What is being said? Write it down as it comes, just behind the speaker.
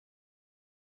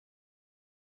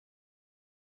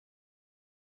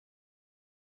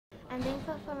I'm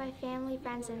thankful for my family,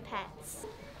 friends, and pets.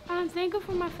 I'm thankful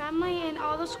for my family and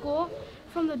all the school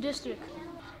from the district.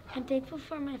 I'm thankful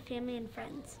for my family and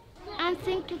friends. I'm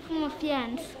thankful for my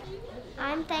friends.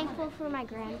 I'm thankful for my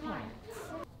grandparents.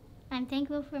 I'm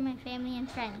thankful for my family and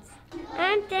friends.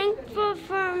 I'm thankful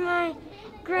for my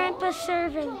grandpa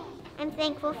serving. I'm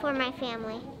thankful for my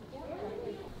family.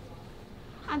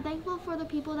 I'm thankful for the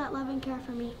people that love and care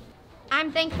for me.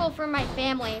 I'm thankful for my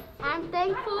family. I'm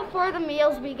thankful for the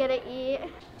meals we get to eat.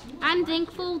 I'm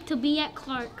thankful to be at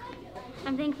Clark.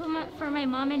 I'm thankful for my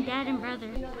mom and dad and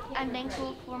brother. I'm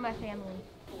thankful for my family.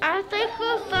 I'm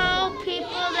thankful for people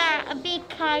that be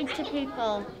kind to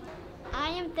people. I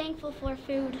am thankful for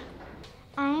food.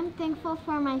 I am thankful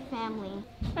for my family.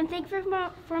 I'm thankful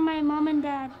for my mom and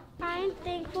dad. I'm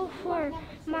thankful for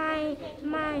my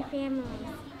family.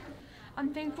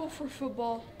 I'm thankful for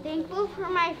football. Thankful for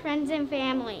my friends and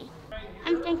family.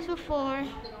 I'm thankful for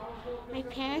my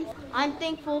parents. I'm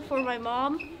thankful for my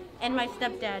mom and my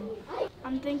stepdad.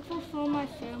 I'm thankful for my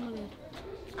family.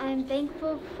 I'm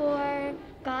thankful for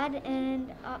God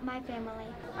and my family.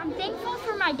 I'm thankful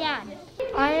for my dad.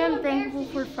 I am thankful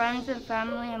for friends and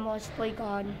family and mostly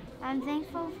God. I'm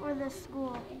thankful for the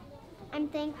school. I'm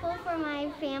thankful for my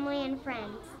family and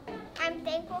friends. I'm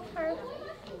thankful for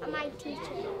my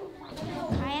teachers.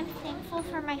 I am thankful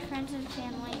for my friends and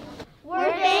family.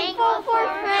 We're thankful for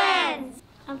friends.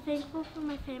 I'm thankful for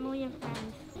my family and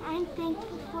friends. I'm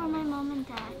thankful for my mom and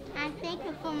dad. I'm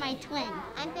thankful for my twin.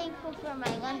 I'm thankful for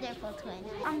my wonderful twin.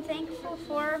 I'm thankful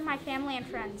for my family and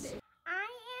friends. I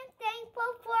am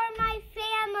thankful for my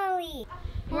family.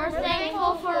 We're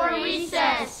thankful for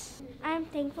recess. I'm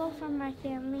thankful for my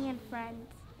family and friends.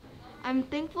 I'm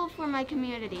thankful for my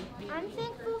community. I'm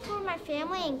thankful for my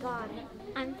family and God.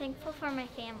 I'm thankful for my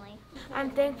family.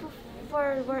 I'm thankful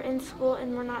for we're in school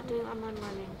and we're not doing online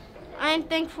learning. I'm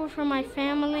thankful for my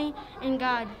family and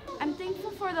God. I'm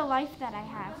thankful for the life that I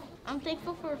have. I'm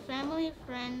thankful for family,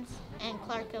 friends, and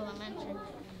Clark Elementary.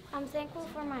 I'm thankful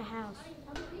for my house.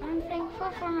 I'm thankful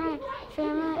for my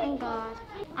family and God.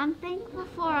 I'm thankful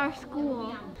for our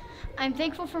school. I'm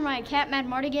thankful for my cat, Mad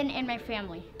Mardigan, and my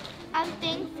family. I'm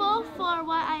thankful for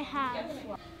what I have.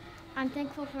 I'm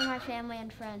thankful for my family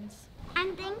and friends.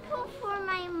 I'm thankful for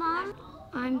my mom.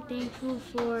 I'm thankful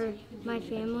for my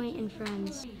family and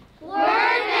friends. We're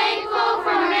thankful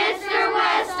for Mr.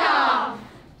 Westhoff.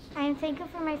 I'm thankful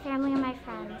for my family and my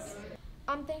friends.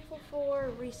 I'm thankful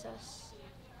for recess.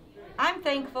 I'm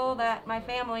thankful that my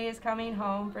family is coming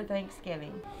home for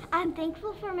Thanksgiving. I'm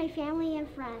thankful for my family and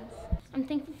friends. I'm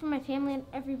thankful for my family and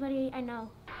everybody I know.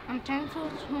 I'm thankful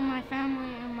for my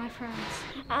family and my friends.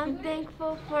 I'm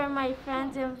thankful for my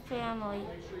friends and family.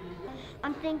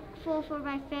 I'm thankful for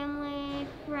my family,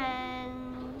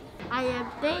 friends. I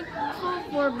am thankful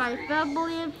for my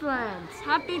family and friends.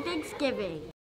 Happy Thanksgiving.